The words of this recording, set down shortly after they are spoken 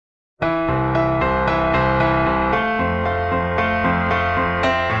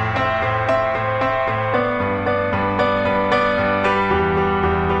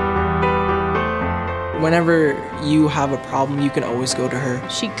Whenever you have a problem, you can always go to her.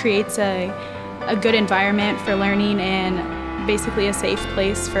 She creates a good environment for learning and basically a safe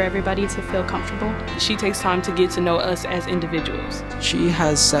place for everybody to feel comfortable. She takes time to get to know us as individuals. She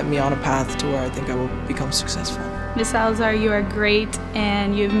has set me on a path to where I think I will become successful. Ms. Salazar, you are great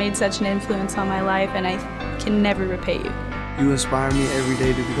and you've made such an influence on my life, and I can never repay you. You inspire me every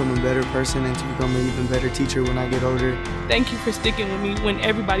day to become a better person and to become an even better teacher when I get older. Thank you for sticking with me when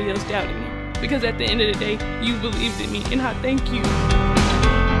everybody else doubted me. Because at the end of the day, you believed in me, and I thank you.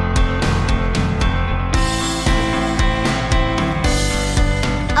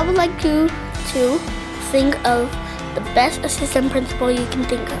 I would like you to think of the best assistant principal you can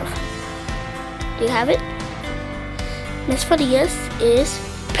think of. Do you have it? Ms. Farias is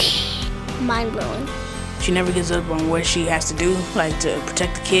mind-blowing. She never gives up on what she has to do, like to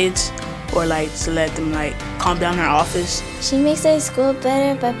protect the kids or like to let them like calm down her office. She makes our school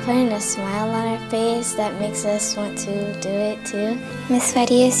better by putting a smile on her face that makes us want to do it too. Miss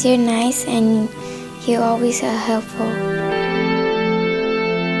Farias, you're nice and you're always so helpful.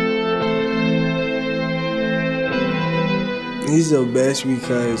 He's the best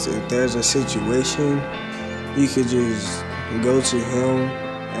because if there's a situation, you could just go to him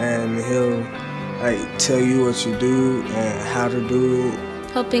and he'll like tell you what to do and how to do it.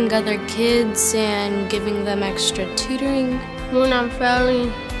 Helping other kids and giving them extra tutoring. When I'm failing,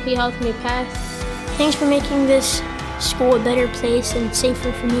 he helps me pass. Thanks for making this school a better place and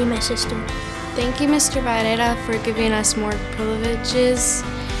safer for me and my sister. Thank you, Mr. Barrera, for giving us more privileges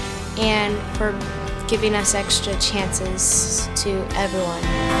and for giving us extra chances to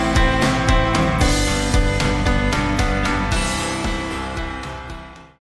everyone.